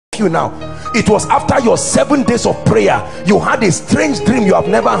you now. It was after your 7 days of prayer, you had a strange dream you have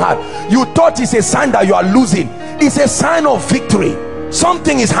never had. You thought it's a sign that you are losing. It's a sign of victory.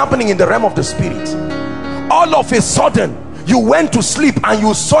 Something is happening in the realm of the spirit. All of a sudden, you went to sleep and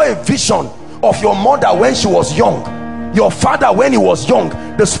you saw a vision of your mother when she was young, your father when he was young.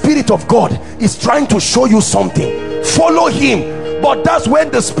 The Spirit of God is trying to show you something. Follow him. But that's when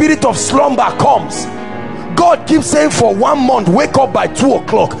the spirit of slumber comes. God keeps saying for 1 month, wake up by 2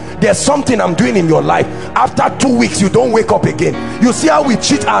 o'clock. There's something I'm doing in your life. After 2 weeks, you don't wake up again. You see how we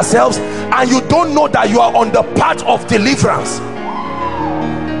cheat ourselves, and you don't know that you are on the path of deliverance.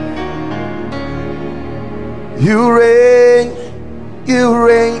 You reign, you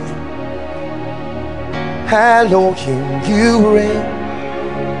reign, Elohim, you reign,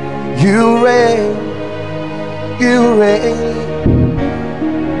 you reign, you reign,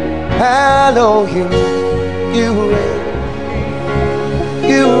 Elohim, you reign,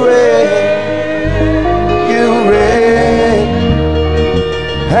 you reign, you reign,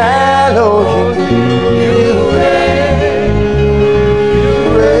 Elohim, you reign, you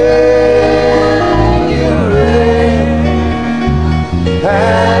reign, you reign,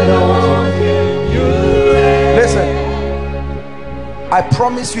 Elohim, you reign. Listen, I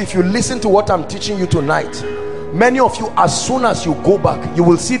promise you, if you listen to what I'm teaching you tonight, many of you, as soon as you go back, you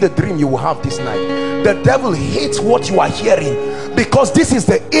will see the dream you will have this night. The devil hates what you are hearing, because this is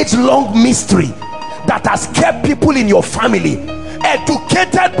the age-long mystery that has kept people in your family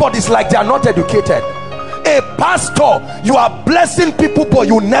educated, but it's like they are not educated. A pastor, you are blessing people, but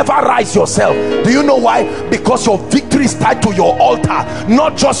you never rise yourself. Do you know why? Because your victory is tied to your altar,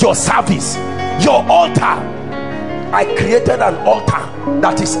 not just your service. Your altar. I created an altar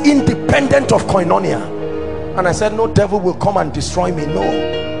that is independent of koinonia. And I said, no devil will come and destroy me. No,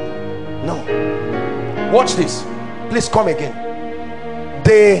 no. Watch this. Please come again.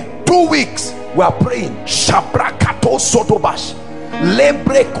 The 2 weeks we are praying. Shabrakato sotobash,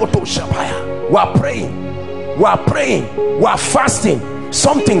 lebrekoto shabaya. We are praying. We are praying. We are fasting.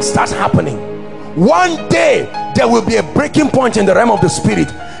 Something starts happening. One day there will be a breaking point in the realm of the spirit.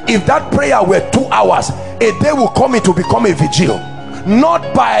 If that prayer were 2 hours, a day will come, it will become a vigil.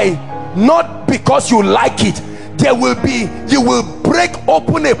 Not because you like it. There will be, you will break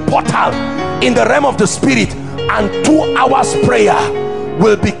open a portal in the realm of the spirit, and 2 hours prayer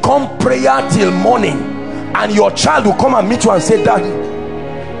will become prayer till morning. And your child will come and meet you and say, Daddy,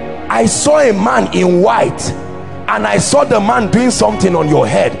 I saw a man in white, and I saw the man doing something on your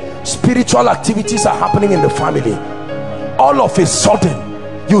head. Spiritual activities are happening in the family. All of a sudden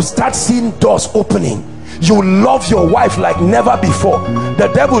you start seeing doors opening. You love your wife like never before. The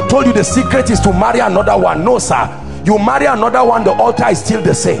devil told you the secret is to marry another one. No, sir. You marry another one, the altar is still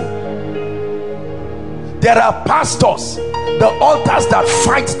the same. There are pastors, the altars that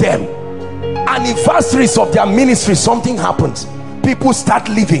fight them. Anniversaries of their ministry, something happens. People start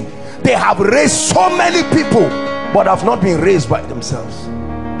leaving. They have raised so many people, but have not been raised by themselves.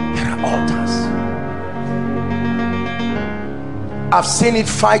 There are altars. I've seen it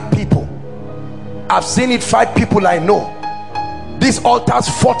fight people. I've seen it fight people I know. These altars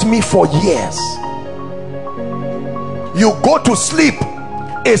fought me for years. You go to sleep,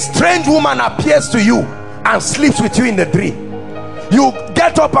 a strange woman appears to you and sleeps with you in the dream. You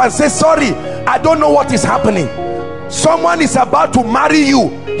get up and say, sorry, I don't know what is happening. Someone is about to marry you.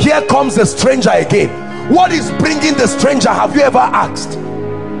 Here comes the stranger again. What is bringing the stranger? Have you ever asked?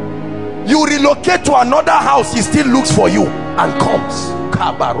 You relocate to another house, he still looks for you and comes.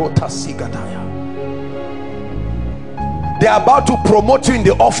 They are about to promote you in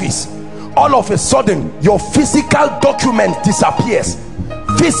the office. All of a sudden your physical document disappears.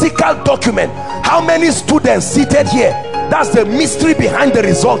 Physical document. How many students seated here? That's the mystery behind the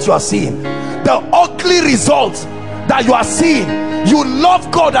results you are seeing. The ugly results that you are seeing. You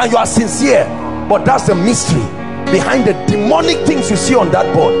love God and you are sincere, but that's the mystery behind the demonic things you see on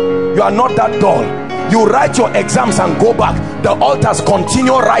that board. You are not that dull. You write your exams and go back. The altars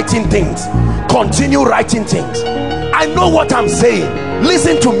continue writing things. Continue writing things. I know what I'm saying.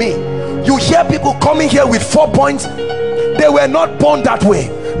 Listen to me. You hear people coming here with 4 points. They were not born that way.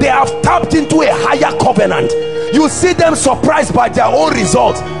 They have tapped into a higher covenant. You see them surprised by their own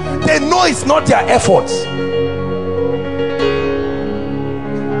results. They know it's not their efforts.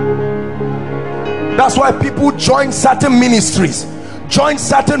 That's why people join certain ministries, join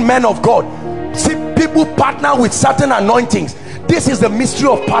certain men of God. See, people partner with certain anointings. This is the mystery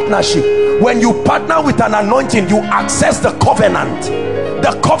of partnership. When you partner with an anointing, you access the covenant.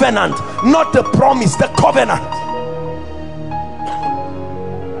 The covenant, not the promise, the covenant.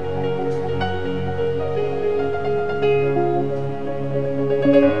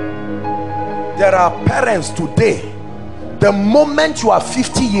 There are parents today, the moment you are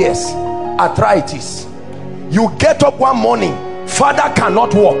 50 years, arthritis, you get up one morning, father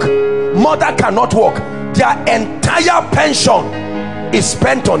cannot walk, mother cannot walk, their entire pension is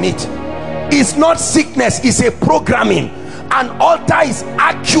spent on it. It's not sickness, it's a programming. An altar is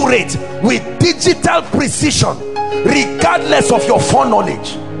accurate with digital precision. Regardless of your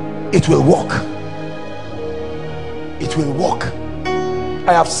foreknowledge, it will work. It will work.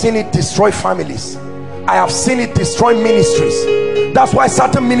 I have seen it destroy families. I have seen it destroy ministries. That's why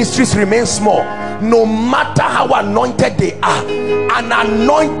certain ministries remain small, no matter how anointed they are. An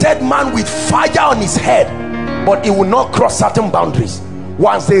anointed man with fire on his head, but it will not cross certain boundaries.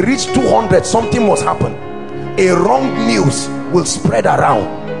 Once they reach 200, something must happen. A wrong news will spread around.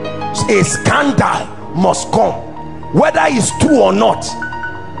 A scandal must come, whether it's true or not.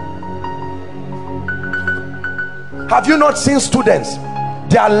 Have you not seen students,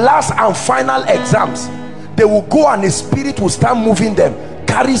 their last and final exams, they will go and a spirit will start moving them,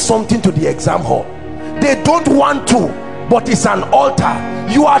 carry something to the exam hall. They don't want to, but it's an altar.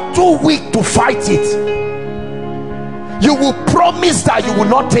 You are too weak to fight it. You will promise that you will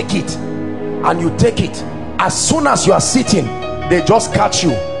not take it, and you take it. As soon as you are sitting, they just catch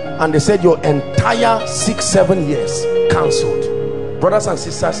you and they said your entire 6-7 years cancelled. Brothers and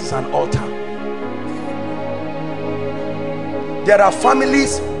sisters, it's an altar. There are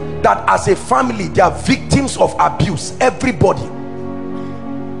families that as a family they are victims of abuse. Everybody,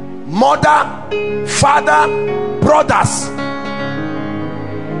 mother, father, brothers,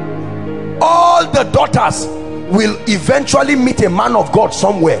 all the daughters will eventually meet a man of God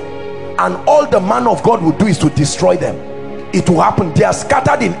somewhere, and all the man of God will do is to destroy them. It will happen. They are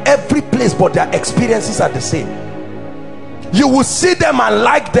scattered in every place, but their experiences are the same. You will see them and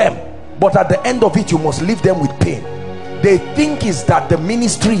like them, but at the end of it you must leave them with pain. They think is that the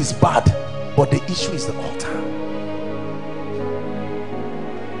ministry is bad, but the issue is the altar.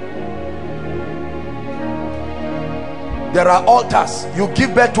 There are altars. You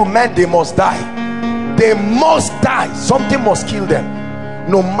give birth to men, they must die. They must die. Something must kill them.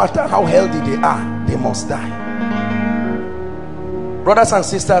 No matter how healthy they are, they must die. Brothers and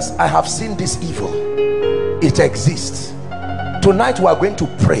sisters, I have seen this evil. It exists. Tonight we are going to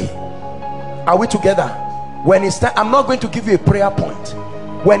pray. Are we together? When it's time, I'm not going to give you a prayer point.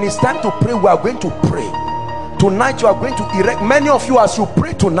 When it's time to pray, we are going to pray. Tonight you are going to erect. Many of you, as you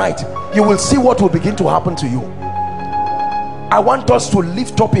pray tonight, you will see what will begin to happen to you. I want us to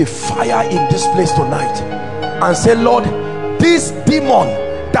lift up a fire in this place tonight and say, Lord, this demon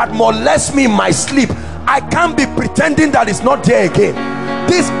that molests me in my sleep, I can't be pretending that it's not there again.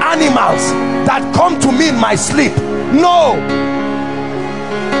 These animals that come to me in my sleep, no.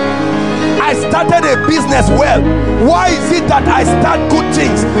 I started a business well. Why is it that I start good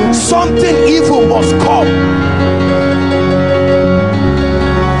things? Something evil must come.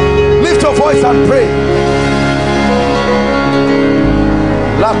 Lift your voice and pray.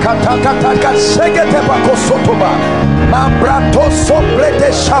 La katakataka segete bako sotoba mambrato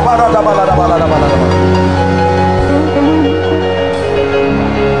soplete shabarada balada balada balada.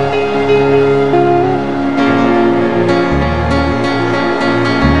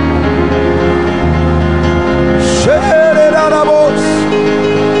 Shererabos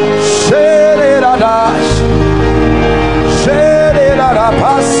shereradas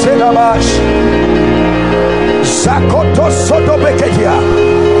shererapas serabash sakoto sotobeketia.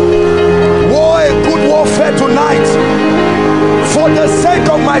 Good warfare tonight for the sake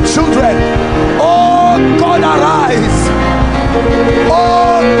of my children. Oh God, arise.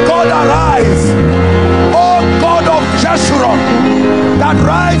 Oh God, arise. Oh God of Jeshurun, that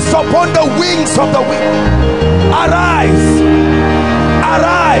rides upon the wings of the wind, arise,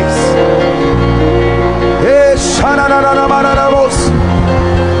 arise.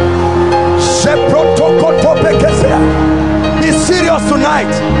 Be serious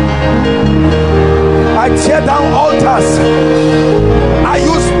tonight. I tear down altars. I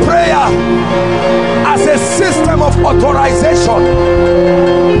use prayer as a system of authorization.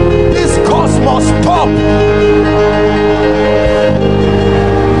 This cause must stop.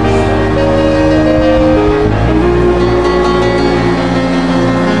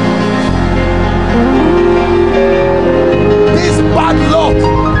 This bad luck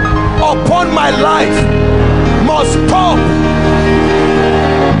upon my life must stop.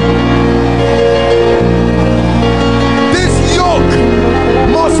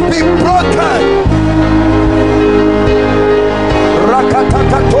 Must be broken.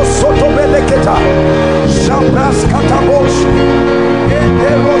 Rakatakato soto beleketa. Shambras katabosh.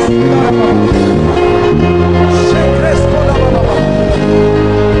 Enderos shekresto la baba.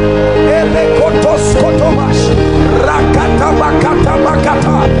 Elekot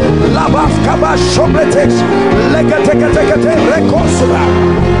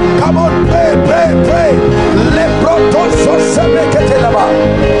Come on, pray, pray, pray.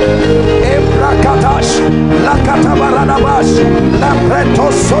 Embrakatash, Lakatabaranabash, Lapreto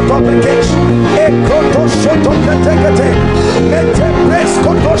Sotobekesh, Ekoto Sotoketekete, Mete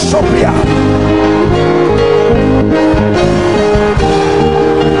Prescoto Sopia.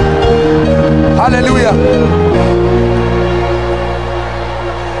 Hallelujah.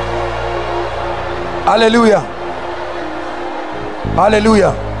 Hallelujah.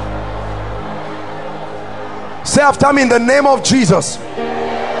 Hallelujah. Say after me, in the name of Jesus.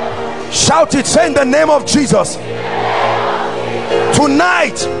 Shout it. Say, in the name of Jesus.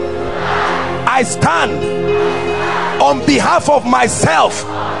 Tonight I stand on behalf of myself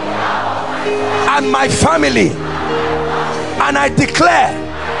and my family, and I declare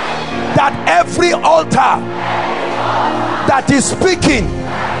that every altar that is speaking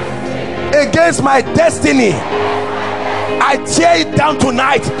against my destiny, I tear it down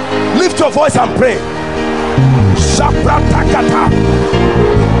tonight. Lift your voice and pray.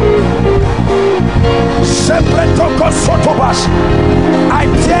 I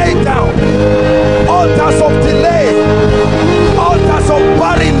tear it down. Altars of delay, altars of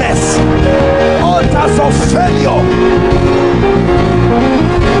barrenness, altars of failure.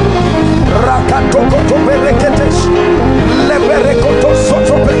 Rakatokoto bereketesh, leberekoto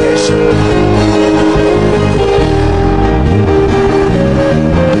sotobekesh.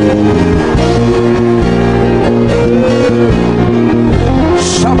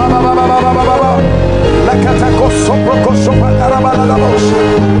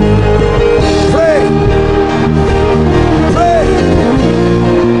 Pray, pray,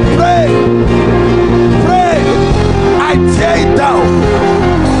 pray, pray. I tear it down.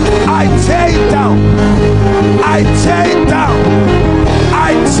 I tear it down. I tear it down.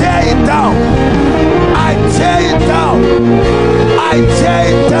 I tear it down. I tear it down. I tear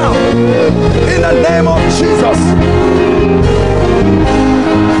it down. In the name of Jesus.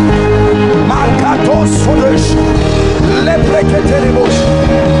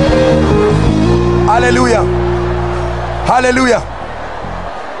 Hallelujah. Hallelujah.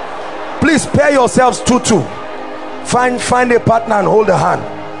 Please pair yourselves 2-2. Find a partner and hold a hand.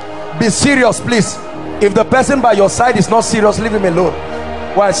 Be serious, please. If the person by your side is not serious, leave him alone.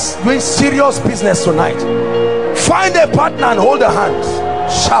 We're doing serious business tonight. Find a partner and hold a hand.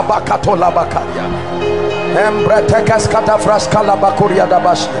 Shabakato labakaria.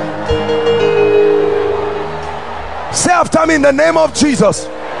 Say after me, in the name of Jesus.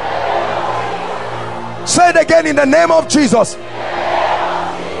 Say it again, in the name of Jesus.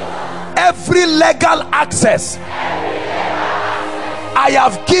 Every legal access I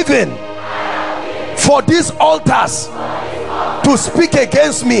have given for these altars to speak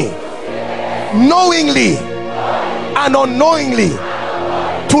against me, knowingly and unknowingly,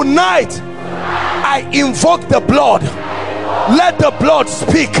 tonight I invoke the blood. Let the blood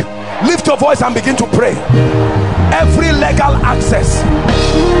speak. Lift your voice and begin to pray. Every legal access,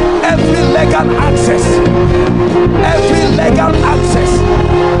 every legal access, every legal access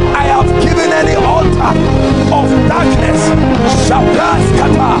I have given any altar of darkness,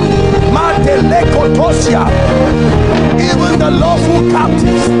 even the lawful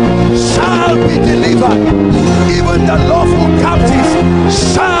captives shall be delivered. Even the lawful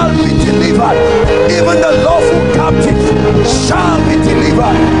captives shall be delivered. Even the lawful captives shall be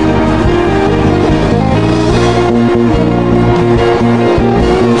delivered.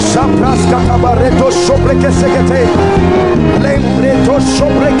 Shapraskata bareto shobreke segete, lembreto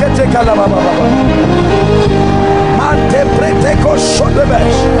shobreke kalababa, mante preteko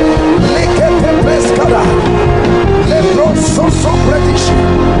shodebesh, likete preskada, lebro soso pretish,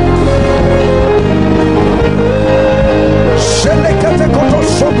 shelekete koto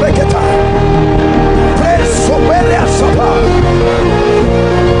shobreketa, presoberia sapa.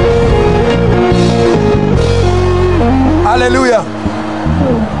 Hallelujah.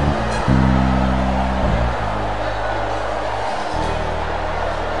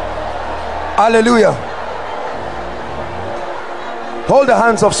 Hallelujah. Hold the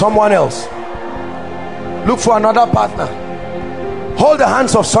hands of someone else. Look for another partner. Hold the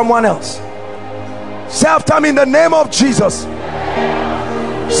hands of someone else. Say after me, in the name of Jesus.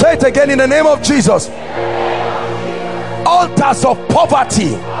 Say it again, in the name of Jesus. Altars of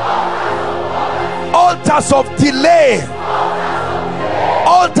poverty, altars of delay,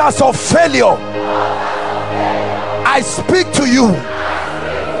 altars of failure, I speak to you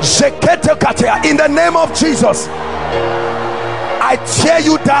in the name of Jesus. I tear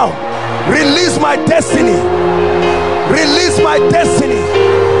you down. Release my destiny. Release my destiny.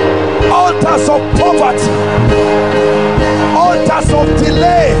 altars of poverty, altars of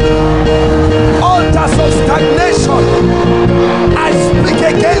delay, altars of stagnation, I speak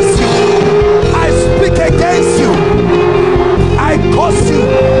against you. I speak against you. I curse you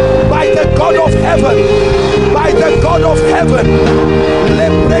by the God of heaven, by the God of heaven.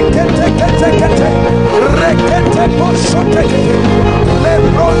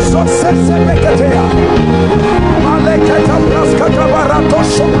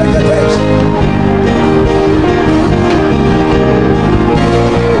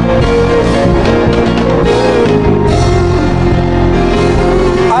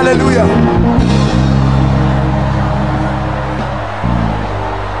 Hallelujah.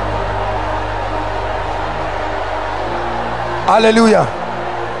 Hallelujah.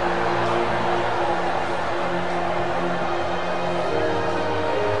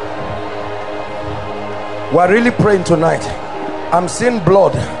 We're really praying tonight. I'm seeing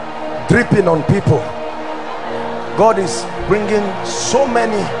blood dripping on people. God is bringing so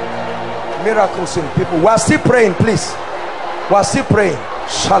many miracles in people. We're still praying, please. We're still praying.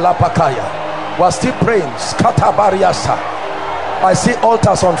 Shalapakaya. We're still praying. Skatabariasa. I see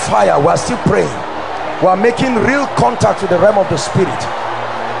altars on fire. We're still praying. We're making real contact with the realm of the spirit.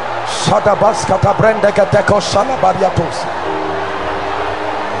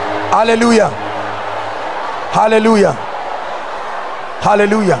 Hallelujah. Hallelujah.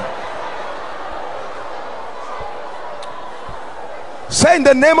 Hallelujah. Say in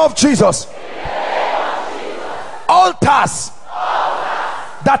the name of Jesus. Altars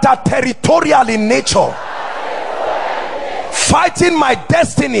that are territorial in nature, fighting my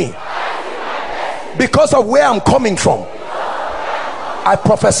destiny because of where I'm coming from. I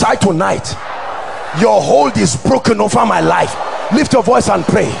prophesy tonight, your hold is broken over my life. Lift your voice and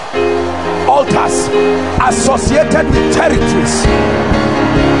pray. Altars associated with territories,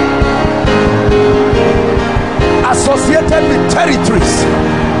 associated with territories,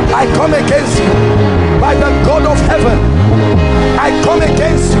 I come against you by the God of heaven. I come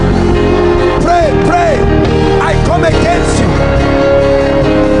against you. Pray, pray. I come against you.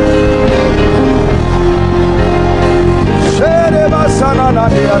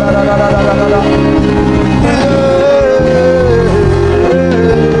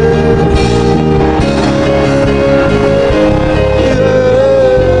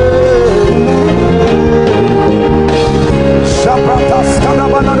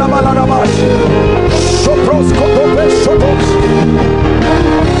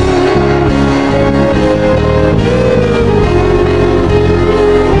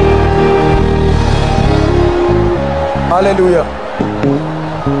 Hallelujah.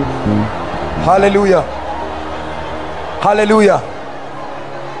 Hallelujah. Hallelujah.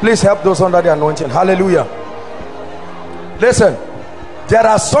 Please help those under the anointing. Hallelujah. Listen, there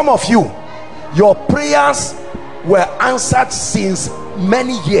are some of you, your prayers were answered since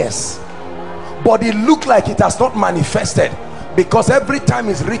many years, but it looked like it has not manifested, because every time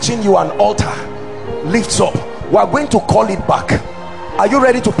it's reaching you, an altar lifts up. We are going to call it back. Are you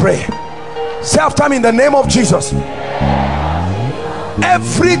ready to pray? Say after me, in the name of Jesus.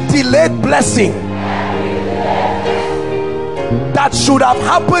 Every delayed blessing that should have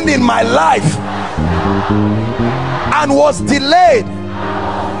happened in my life and was delayed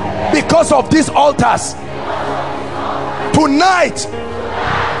because of these altars, tonight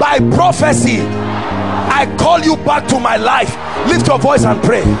by prophecy I call you back to my life. Lift your voice and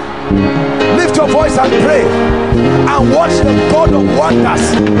pray. Lift your voice and pray, and watch the God of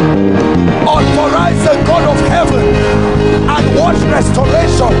wonders authorize the God of heaven, and watch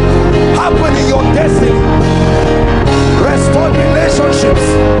restoration happen in your destiny. Restored relationships,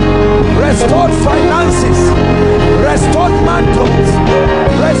 restored finances, restored mantles,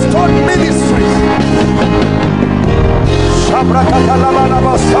 restored ministries.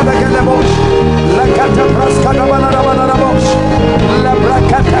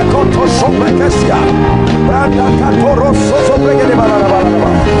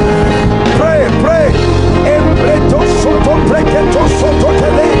 Pray, pray.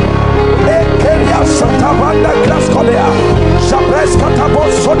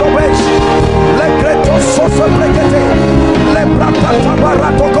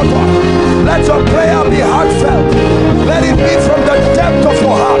 Let your prayer be heartfelt. Let it be from the depth of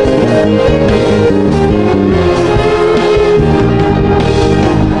your heart.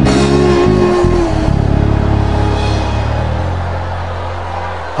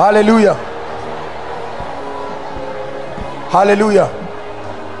 Hallelujah. Hallelujah.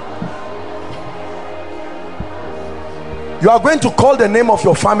 You are going to call the name of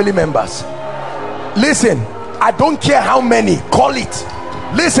your family members. Listen, I don't care how many, call it.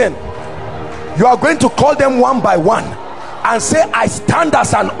 Listen, You are going to call them one by one and say, I stand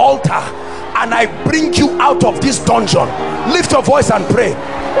as an altar and I bring you out of this dungeon. Lift your voice and pray.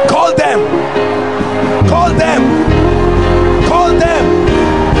 Call them, call them, call them,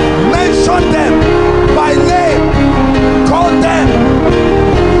 mention them by name. Call them.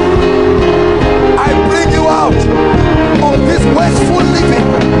 I bring you out of this wasteful living.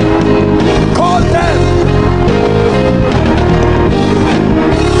 Call them.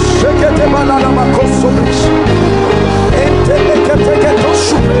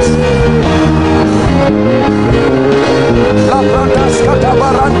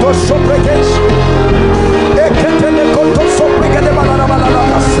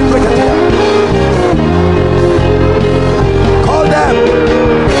 Call them.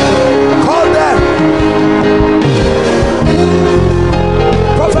 Call them.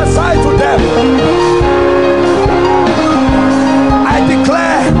 Prophesy to them. I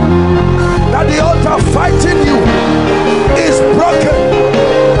declare that the altar fighting you is broken.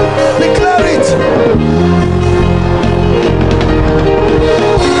 Declare it.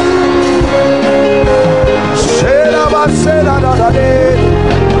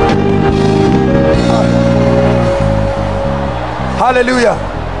 Hallelujah.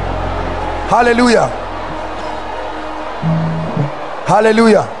 Hallelujah.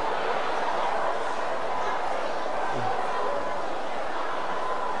 Hallelujah.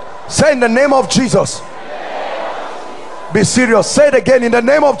 Say, in the name of Jesus. Be serious. Say it again. In the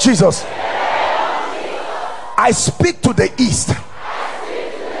name of Jesus. I speak to the east.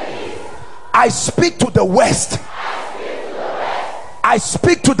 I speak to the west. I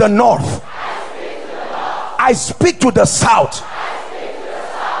speak to the north. I speak to the south.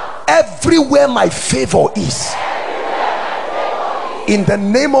 Everywhere my favor is, in the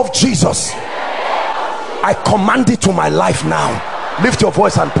name of Jesus, I command it to my life now. Lift your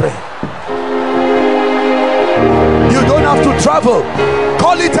voice and pray. You don't have to travel.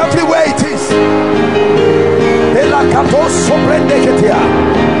 Call it everywhere it is.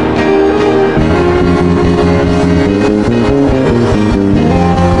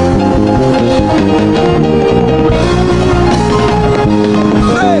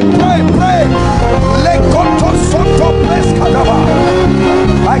 Pray, pray, pray.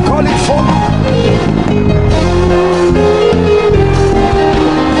 I call it forth.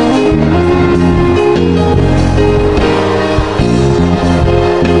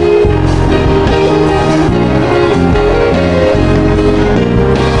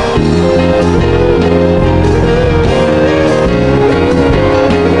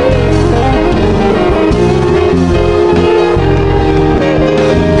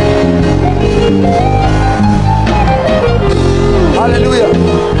 Hallelujah.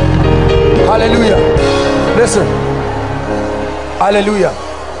 Hallelujah. Listen. Hallelujah.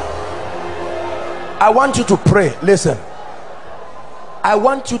 I want you to pray. Listen. I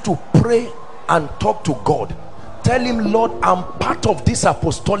want you to pray and talk to God. Tell him, Lord, I'm part of this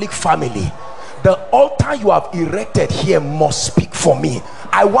apostolic family. The altar you have erected here must speak for me.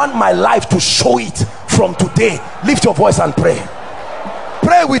 I want my life to show it from today. Lift your voice and pray.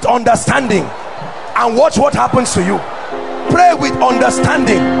 Pray with understanding and watch what happens to you. Pray with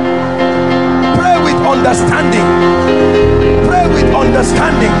understanding. Pray with understanding. Pray with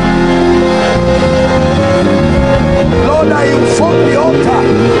understanding. Lord, I inform the altar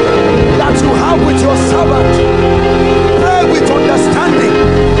that you have with your servant. Pray with understanding.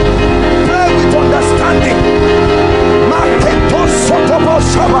 Pray with understanding.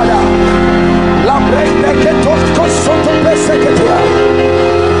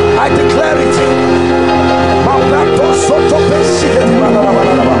 I declare it.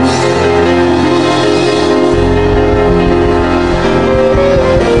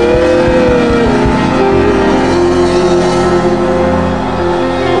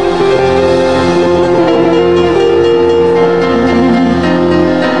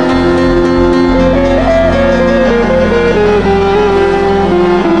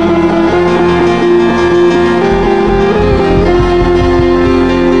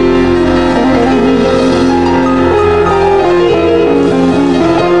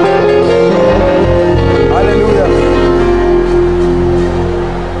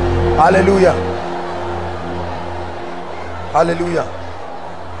 Hallelujah. Hallelujah.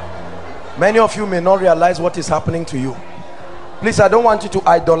 Many of you may not realize what is happening to you. Please, I don't want you to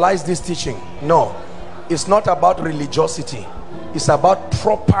idolize this teaching. No, it's not about religiosity. It's about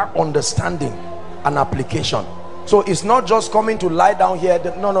proper understanding and application. So it's not just coming to lie down here.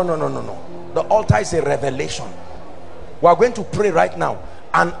 No. The altar is a revelation. We are going to pray right now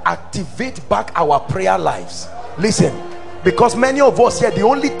and activate back our prayer lives. Listen, because many of us here, the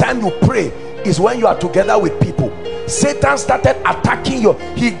only time you pray is when you are together with people. Satan started attacking you.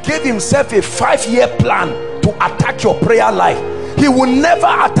 He gave himself a 5-year plan to attack your prayer life. He will never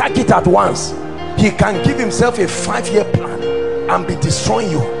attack it at once. He can give himself a 5-year plan and be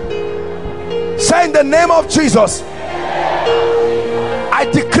destroying you. Say, in the name of Jesus, I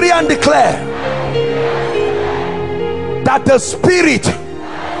decree and declare that the spirit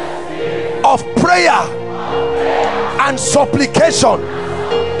of prayer and supplication,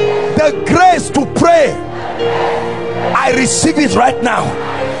 the grace to pray, I receive it right now.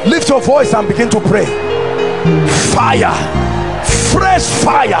 Lift your voice and begin to pray. Fire, fresh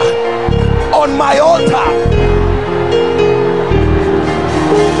fire on my altar.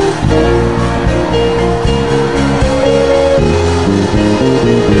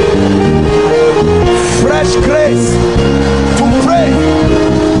 Fresh grace to pray,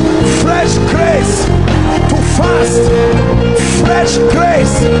 fresh grace to fast, fresh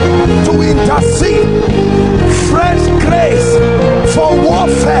grace to intercede, fresh grace for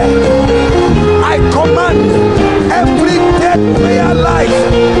warfare. I command every dead prayer life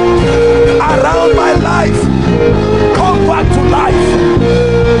around my life, come back to life,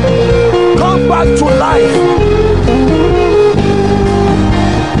 come back to life.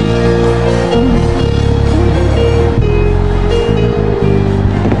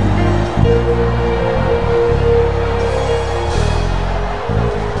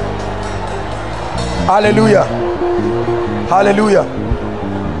 Hallelujah, hallelujah.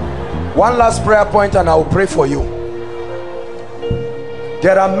 One last prayer point and I will pray for you.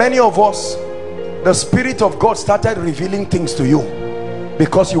 There are many of us, the Spirit of God started revealing things to you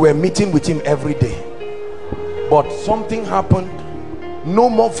because you were meeting with him every day, but something happened. No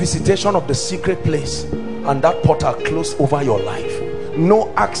more visitation of the secret place, and that portal closed over your life.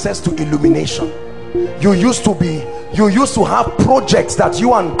 No access to illumination. You used to have projects that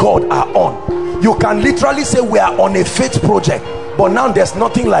you and God are on. You can literally say we are on a faith project, but now there's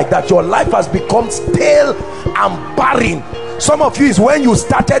nothing like that. Your life has become stale and barren. Some of you is when you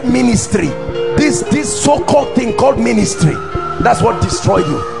started ministry, this so-called thing called ministry, that's what destroyed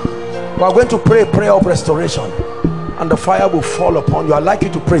you. We are going to pray a prayer of restoration, and the fire will fall upon you. I'd like you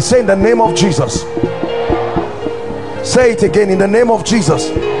to pray. Say, in the name of Jesus. Say it again, in the name of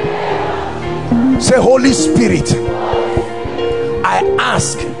Jesus. Say, Holy Spirit, I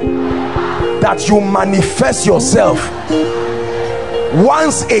ask that you manifest yourself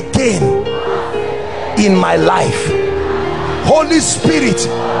once again in my life. Holy Spirit,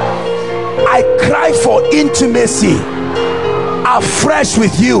 I cry for intimacy afresh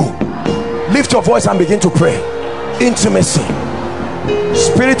with you. Lift your voice and begin to pray. Intimacy.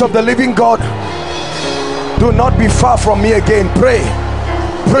 Spirit of the living God, do not be far from me again. Pray,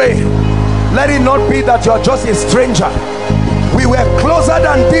 pray. Let it not be that you are just a stranger. We were closer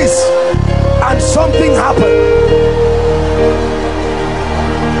than this and something happened.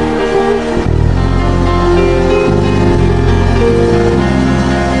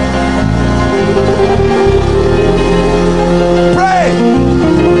 Pray.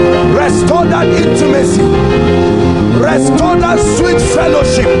 Restore that intimacy. Restore that sweet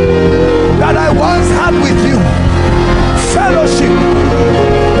fellowship that I once had with you. Fellowship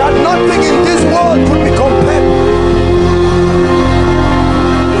that nothing in this world could be compared.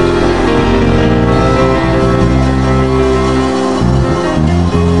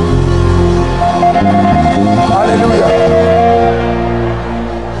 Hallelujah.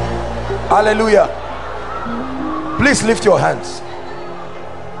 Hallelujah. Please lift your hands.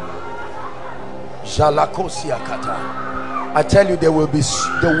 I tell you, there will be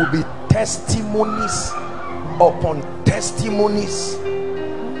testimonies upon testimonies.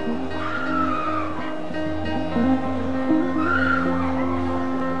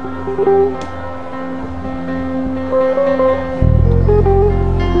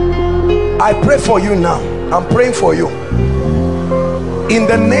 I pray for you now. I'm praying for you in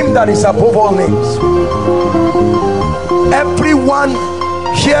the name that is above all names. Everyone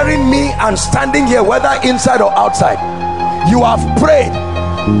hearing me and standing here, whether inside or outside, you have prayed.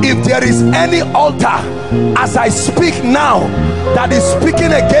 If there is any altar as I speak now that is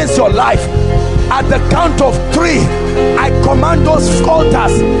speaking against your life, at the count of 3 I command those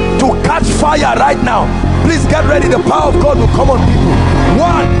altars to catch fire right now. Please get ready. The power of God will come on people.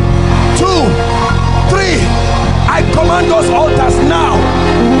 1, 2, 3. I command those altars now,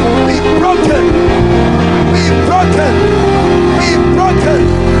 be broken, be broken, be broken,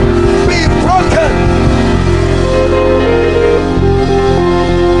 be broken.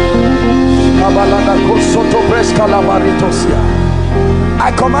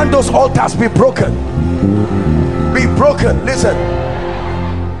 I command those altars be broken, be broken. Listen,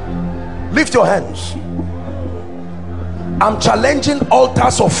 Lift your hands. I'm challenging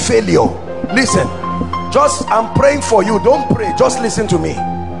altars of failure. Listen, I'm praying for you. Don't pray, just listen to me,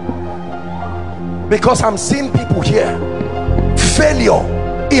 because I'm seeing people here. Failure,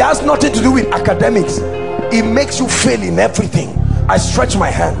 it has nothing to do with academics. It makes you fail in everything. I stretch my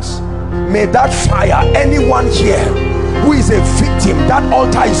hands. May that fire, anyone here who is a victim, that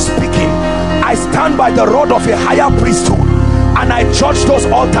altar is speaking. I stand by the rod of a higher priesthood and I judge those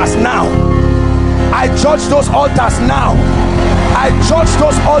altars now. I judge those altars now. I judge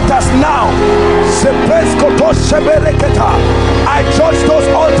those altars now. I judge those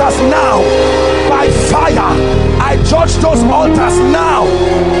altars now by fire. I judge those altars now.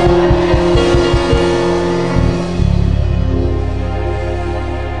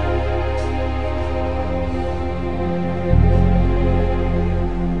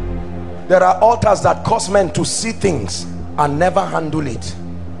 There are altars that cause men to see things and never handle it.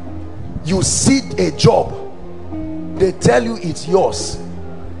 You see a job, they tell you it's yours.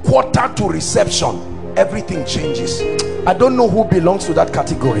 Quarter to reception, everything changes. I don't know who belongs to that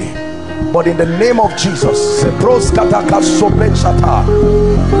category, but in the name of Jesus,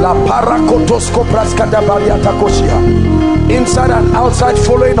 inside and outside,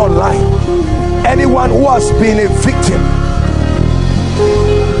 following online, anyone who has been a victim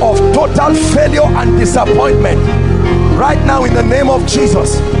of total failure and disappointment, right now in the name of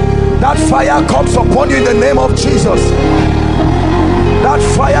Jesus, that fire comes upon you in the name of Jesus. That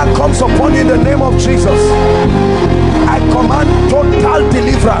fire comes upon you in the name of Jesus. I command total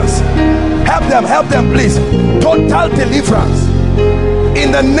deliverance. Help them please. Total deliverance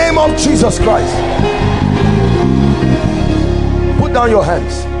in the name of Jesus Christ. Put down your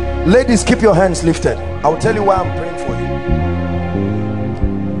hands. Ladies, keep your hands lifted. I'll tell you why I'm praying for you.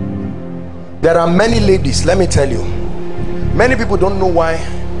 There are many ladies, let me tell you, many people don't know why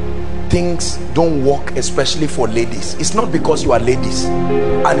things don't work, especially for ladies. It's not because you are ladies,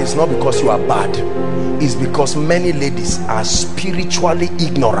 and it's not because you are bad. It's because many ladies are spiritually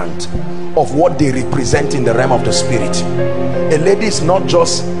ignorant of what they represent in the realm of the spirit. A lady is not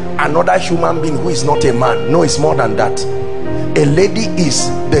just another human being who is not a man. No, it's more than that. A lady is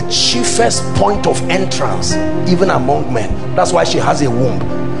the chiefest point of entrance even among men. That's why she has a womb.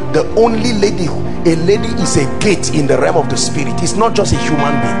 The only lady, a lady is a gate in the realm of the spirit. It's not just a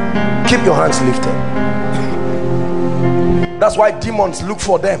human being. Keep your hands lifted. That's why demons look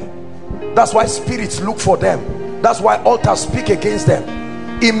for them. That's why spirits look for them. That's why altars speak against them.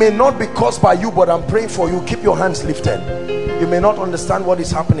 It may not be caused by you, but I'm praying for you. Keep your hands lifted. You may not understand what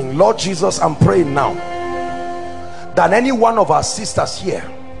is happening. Lord Jesus, I'm praying now that any one of our sisters here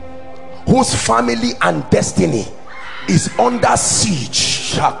whose family and destiny is under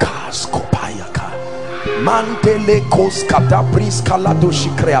siege, I'm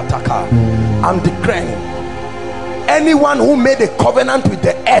declaring, anyone who made a covenant with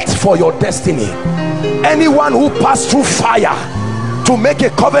the earth for your destiny, anyone who passed through fire to make a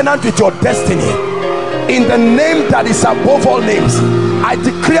covenant with your destiny, in the name that is above all names, I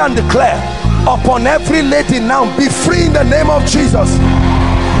decree and declare upon every lady now, be free in the name of Jesus.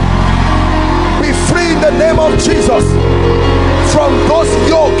 Be free in the name of Jesus from those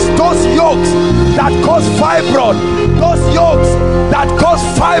yokes that cause fibroid, those yokes that cause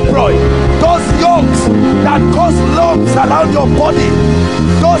fibroid, those yokes that cause lumps around your body,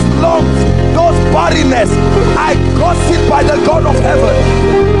 those lumps, those barrenness. I curse it by the God of heaven.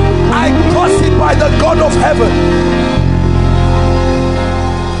 I curse it by the God of heaven.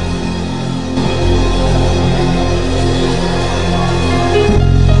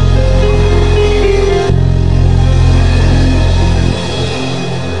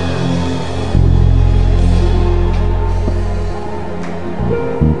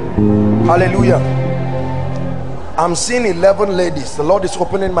 Hallelujah. I'm seeing 11 ladies. The Lord is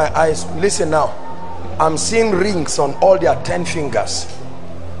opening my eyes. Listen now. I'm seeing rings on all their 10 fingers,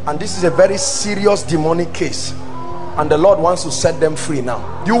 and this is a very serious demonic case, and the Lord wants to set them free now.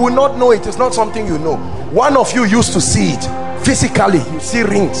 You will not know it. It's not something you know. One of you used to see it physically. You see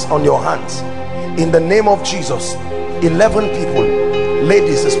rings on your hands. In the name of Jesus, 11 people,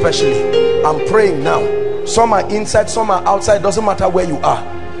 ladies especially, I'm praying now. Some are inside, some are outside. Doesn't matter where you are.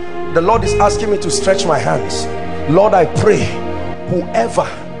 The Lord is asking me to stretch my hands. Lord, I pray whoever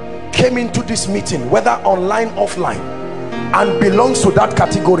came into this meeting, whether online, offline, and belongs to that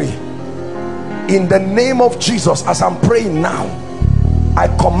category, in the name of Jesus, as I'm praying now, I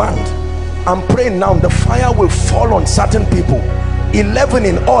command, I'm praying now, the fire will fall on certain people. 11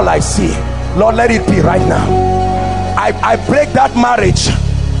 in all I see. Lord, let it be right now. I break that marriage.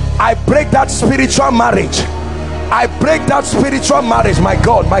 I break that spiritual marriage. I break that spiritual marriage. My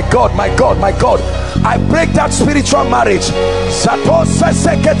God, my God, my God, my God, I break that spiritual marriage.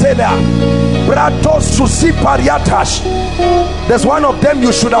 There's one of them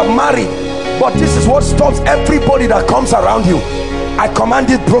you should have married, but this is what stops everybody that comes around you. I command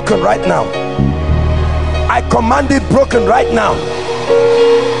it broken right now. I command it broken right now.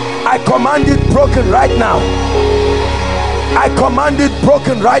 I command it broken right now. I command it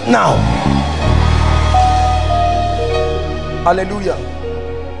broken right now. Hallelujah.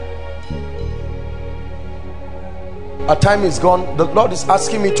 Our time is gone. The Lord is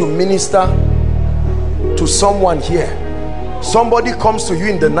asking me to minister to someone here. Somebody comes to you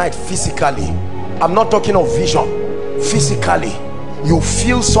in the night physically. I'm not talking of vision. Physically, you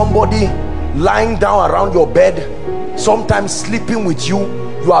feel somebody lying down around your bed, sometimes sleeping with you.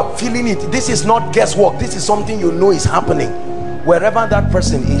 You are feeling it. This is not guesswork. This is something you know is happening. Wherever that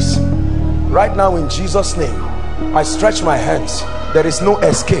person is right now, in Jesus' name, I stretch my hands. There is no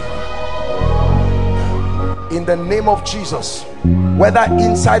escape. In the name of Jesus, whether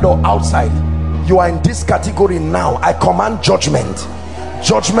inside or outside, you are in this category now. I command judgment.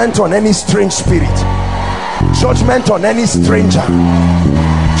 Judgment on any strange spirit. Judgment on any stranger.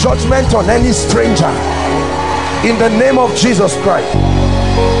 Judgment on any stranger. In the name of Jesus Christ.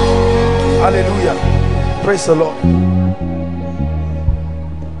 Hallelujah. Praise the Lord.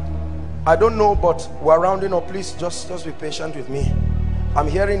 I don't know, but we're rounding up. Please just be patient with me. I'm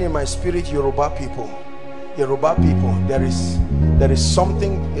hearing in my spirit Yoruba people. Yoruba people, there is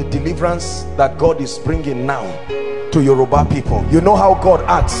something, a deliverance that God is bringing now to Yoruba people. You know how God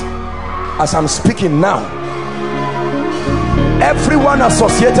acts as I'm speaking now. Everyone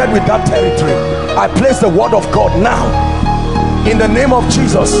associated with that territory, I place the word of God now in the name of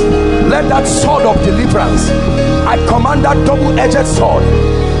Jesus. Let that sword of deliverance, I command that double-edged sword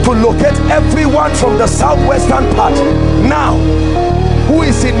to locate everyone from the southwestern part now who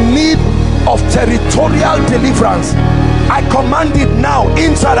is in need of territorial deliverance. I command it now,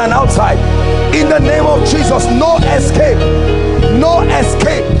 inside and outside, in the name of Jesus. No escape, no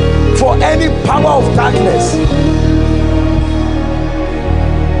escape for any power of darkness.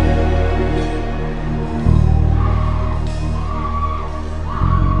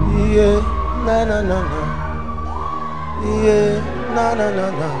 Yeah, na na na na. Yeah, na na na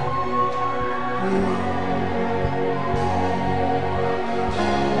na.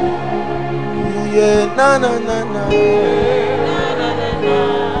 Yeah, na na na na.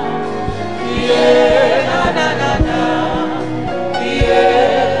 Yeah, na na na na.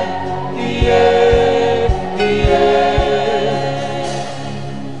 Yeah, yeah, yeah.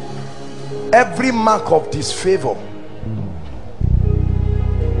 Every mark of disfavor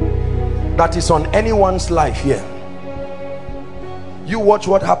that is on anyone's life here, you watch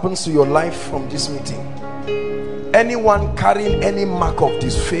what happens to your life from this meeting. Anyone carrying any mark of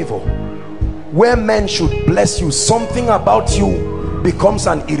disfavor, where men should bless you, something about you becomes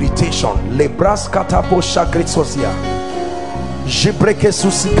an irritation. I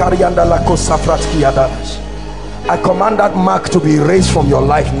command that mark to be erased from your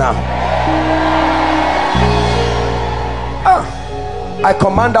life now. I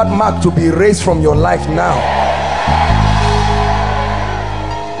command that mark to be erased from your life now.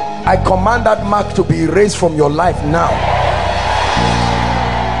 I command that mark to be erased from your life now.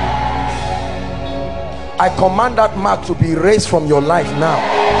 I command that mark to be erased from your life now.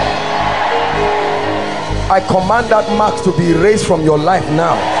 I command that mark to be erased from your life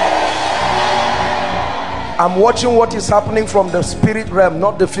now. I'm watching what is happening from the spirit realm,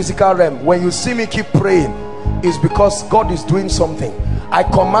 not the physical realm. When you see me keep praying, it's because God is doing something. I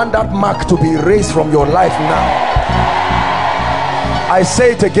command that mark to be erased from your life now. I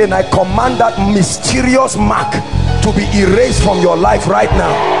say it again, I command that mysterious mark to be erased from your life right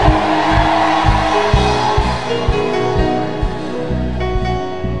now.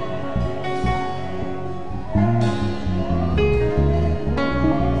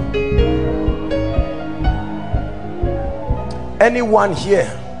 Anyone here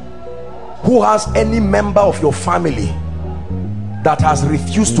who has any member of your family that has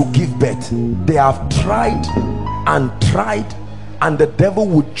refused to give birth, they have tried and tried, and the devil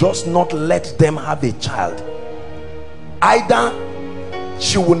would just not let them have a child. Either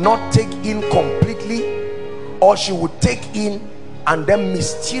she will not take in completely, or she would take in and then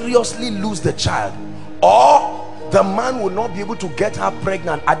mysteriously lose the child, or the man will not be able to get her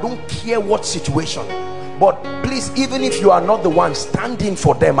pregnant. I don't care what situation, but please, even if you are not the one, stand in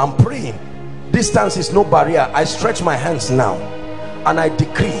for them. I'm praying. Distance is no barrier. I stretch my hands now and I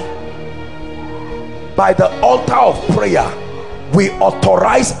decree by the altar of prayer, We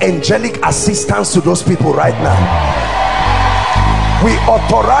authorize angelic assistance to those people right now. We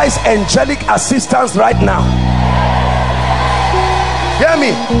authorize angelic assistance right now. Hear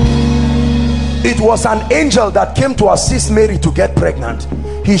me. It was an angel that came to assist Mary to get pregnant.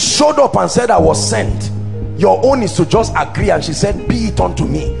 He showed up and said, I was sent. Your own is to just agree. And she said, be it unto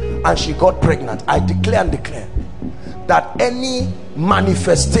me. And she got pregnant. I declare and declare that any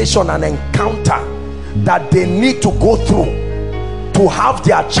manifestation and encounter that they need to go through to have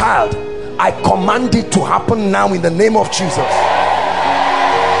their child, I command it to happen now in the name of Jesus.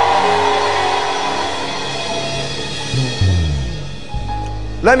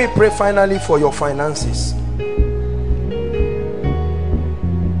 Let me pray finally for your finances.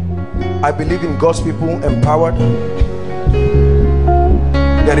 I believe in God's people empowered.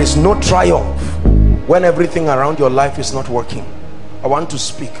 There is no triumph when everything around your life is not working. I want to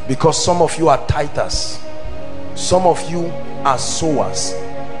speak because some of you are tithers, some of you are sowers,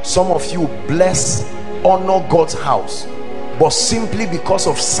 some of you bless, honor God's house, but simply because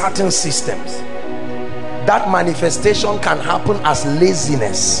of certain systems, that manifestation can happen as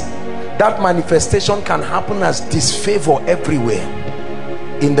laziness. That manifestation can happen as disfavor everywhere.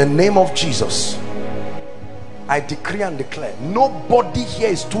 In the name of Jesus, I decree and declare, nobody here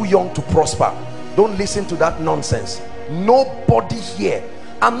is too young to prosper. Don't listen to that nonsense. Nobody here.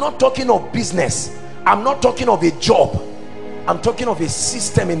 I'm not talking of business. I'm not talking of a job. I'm talking of a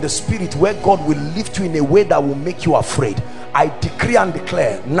system in the spirit where God will lift you in a way that will make you afraid. I decree and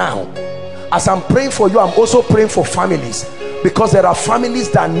declare now, as I'm praying for you, I'm also praying for families, because there are families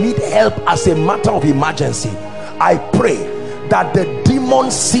that need help as a matter of emergency. I pray that the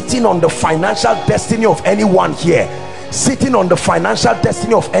demon sitting on the financial destiny of anyone here, sitting on the financial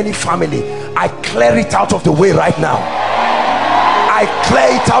destiny of any family, I clear it out of the way right now. I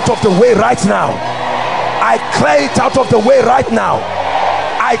clear it out of the way right now. I clear it out of the way right now.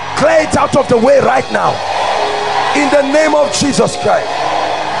 I clear it out of the way right now. In the name of Jesus Christ.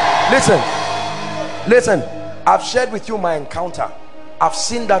 Listen, I've shared with you my encounter. I've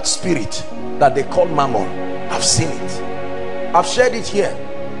seen that spirit that they call mammon. I've seen it. I've shared it here.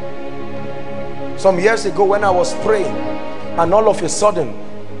 Some years ago when I was praying, and all of a sudden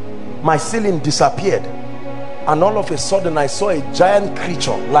my ceiling disappeared, and all of a sudden I saw a giant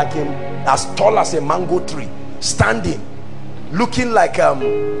creature, like as tall as a mango tree, standing, looking like a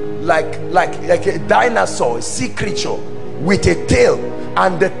dinosaur, a sea creature with a tail,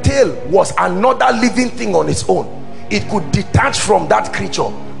 and the tail was another living thing on its own. It could detach from that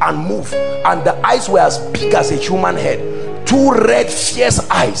creature and move, and the eyes were as big as a human head, two red fierce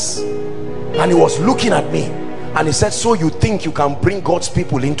eyes, and he was looking at me, and he said, so you think you can bring God's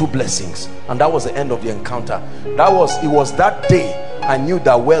people into blessings? And that was the end of the encounter. It was that day I knew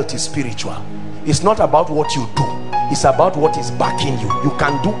that wealth is spiritual. It's not about what you do, it's about what is backing you. You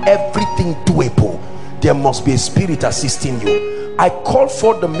can do everything doable. There must be a spirit assisting you. I call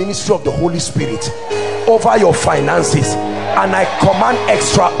for the ministry of the Holy Spirit over your finances, and I command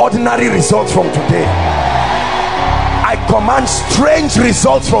extraordinary results from today. I command strange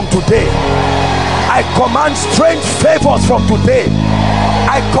results from today. I command strange favors from today.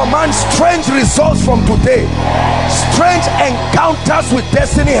 I command strange results from today. Strange encounters with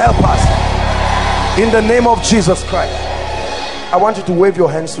destiny helpers. In the name of Jesus Christ. I want you to wave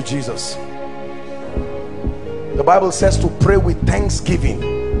your hands to Jesus. The Bible says to pray with thanksgiving.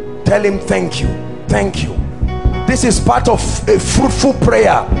 Tell him thank you. Thank you. This is part of a fruitful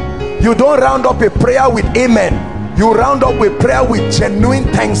prayer. You don't round up a prayer with amen. You round up a prayer with genuine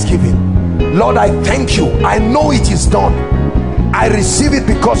thanksgiving. Lord, I thank you. I know it is done. I receive it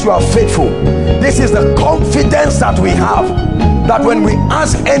because you are faithful. This is the confidence that we have, that when we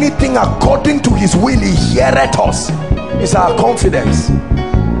ask anything according to his will, he heareth us. It's our confidence.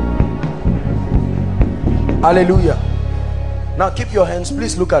 Hallelujah. Now keep your hands.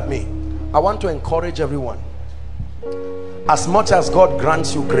 Please look at me. I want to encourage everyone. As much as God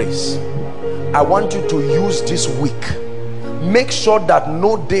grants you grace, I want you to use this week. Make sure that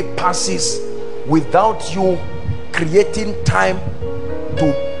no day passes without you creating time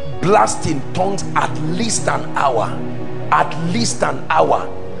to blast in tongues at least an hour. At least an hour.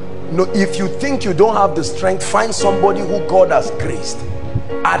 No, if you think you don't have the strength, find somebody who God has graced.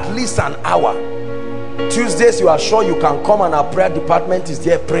 At least an hour. Tuesdays you are sure you can come, and our prayer department is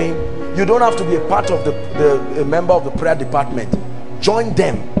there praying. You don't have to be a part of a member of the prayer department. Join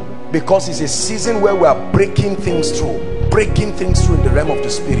them, because it's a season where we are breaking things through in the realm of the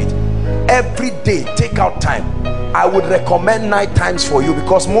spirit. Every day take out time. I would recommend night times for you,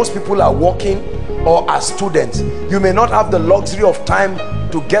 because most people are working or are students. You may not have the luxury of time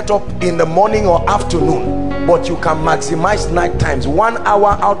to get up in the morning or afternoon. but you can maximize night times. 1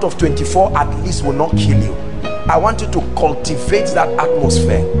 hour out of 24 at least will not kill you. I want you to cultivate that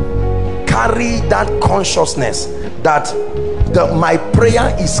atmosphere. Carry that consciousness that my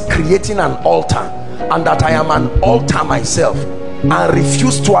prayer is creating an altar, and that I am an altar myself, and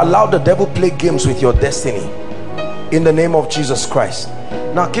refuse to allow the devil play games with your destiny, in the name of Jesus Christ.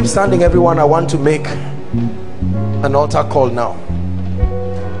 Now keep standing, everyone. I want to make an altar call now.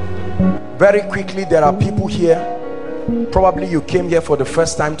 Very quickly, there are people here, probably you came here for the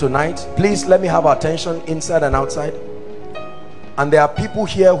first time tonight. Please let me have attention inside and outside. And there are people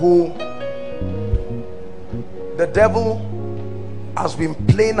here who the devil has been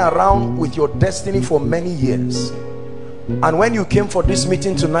playing around with your destiny for many years, and when you came for this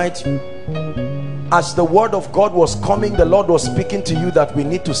meeting tonight, as the word of God was coming, the Lord was speaking to you that we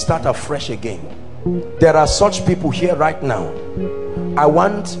need to start afresh again. There are such people here right now. I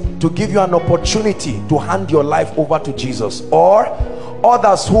want to give you an opportunity to hand your life over to Jesus, or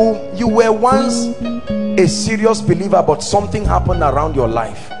others who you were once a serious believer, but something happened around your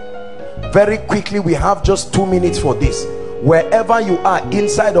life. Very quickly, we have just 2 minutes for this. Wherever you are,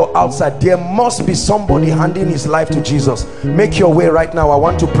 inside or outside, there must be somebody handing his life to Jesus. Make your way right now. I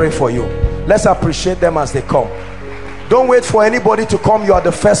want to pray for you. Let's appreciate them as they come. Don't wait for anybody to come. You are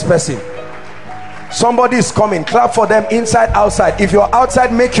the first person. Somebody is coming. Clap for them, inside, outside. If you're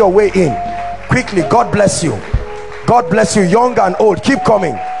outside, make your way in quickly. God bless you. God bless you, young and old. Keep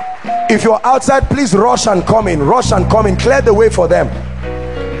coming. If you're outside, please rush and come in. Rush and come in. Clear the way for them.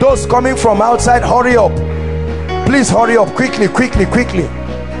 Those coming from outside, hurry up. Please hurry up, quickly, quickly, quickly.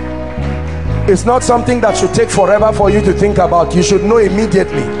 It's not something that should take forever for you to think about. You should know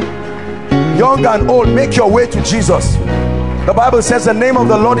immediately. Young and old, make your way to Jesus. The Bible says the name of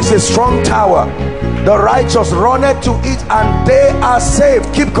the Lord is a strong tower. The righteous runneth to it and they are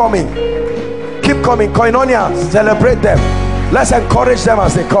saved. Keep coming. Keep coming. Koinonia, celebrate them. Let's encourage them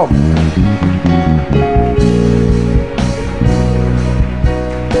as they come.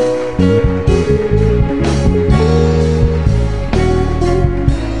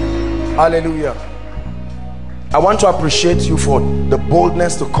 Hallelujah. I want to appreciate you for the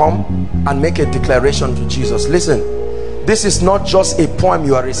boldness to come and make a declaration to Jesus. Listen, this is not just a poem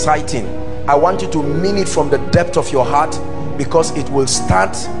you are reciting. I want you to mean it from the depth of your heart, because it will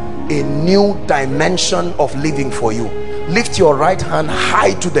start a new dimension of living for you. Lift your right hand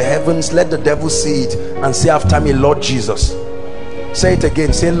high to the heavens. Let the devil see it and say after me, Lord Jesus. Say it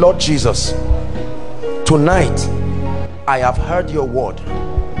again. Say, Lord Jesus, tonight I have heard your word.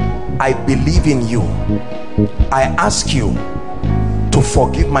 I believe in you. I ask you to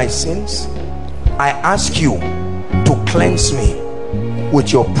forgive my sins. I ask you to cleanse me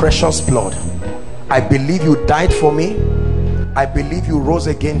with your precious blood. I believe you died for me. I believe you rose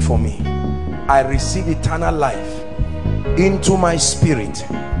again for me. I receive eternal life into my spirit,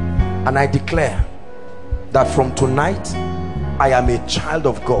 and I declare that from tonight I am a child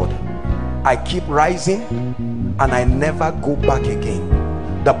of God. I keep rising and I never go back again.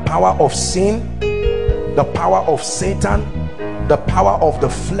 The power of sin, the power of Satan, the power of the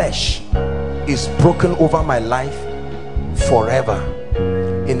flesh is broken over my life forever,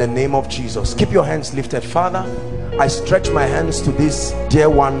 in the name of Jesus. Keep your hands lifted. Father, I stretch my hands to these dear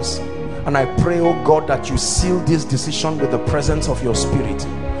ones, and I pray, oh God, that you seal this decision with the presence of your spirit.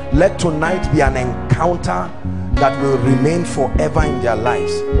 Let tonight be an encounter that will remain forever in their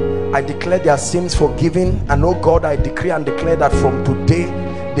lives. I declare their sins forgiven, and oh God, I decree and declare that from today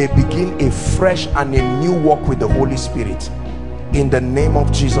they begin a fresh and a new walk with the Holy Spirit, in the name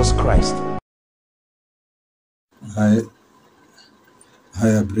of Jesus Christ. I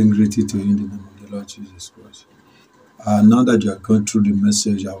bring greeting to you in the name of the Lord Jesus Christ. Now that you are going through the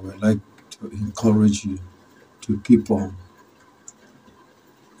message, I would like to encourage you to keep on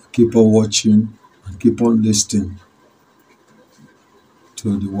watching and keep on listening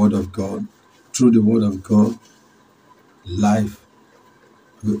to the word of God. Through the word of God, life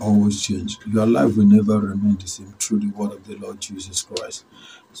will always change. Your life will never remain the same through the word of the Lord Jesus Christ.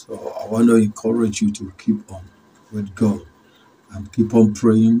 So I want to encourage you to keep on with God and keep on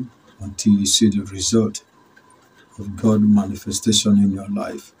praying until you see the result of God's manifestation in your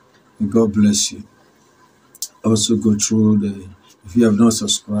life. And God bless you. Also go through if you have not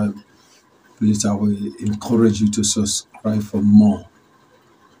subscribed, please, I will encourage you to subscribe for more,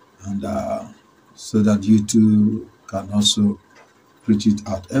 and so that you too can also preach it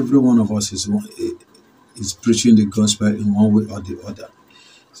out. Every one of us is preaching the gospel in one way or the other.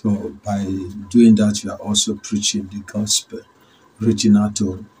 So by doing that, you are also preaching the gospel, reaching out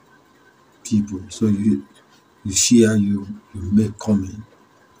to people. So you share, you make comment.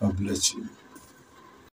 God bless you.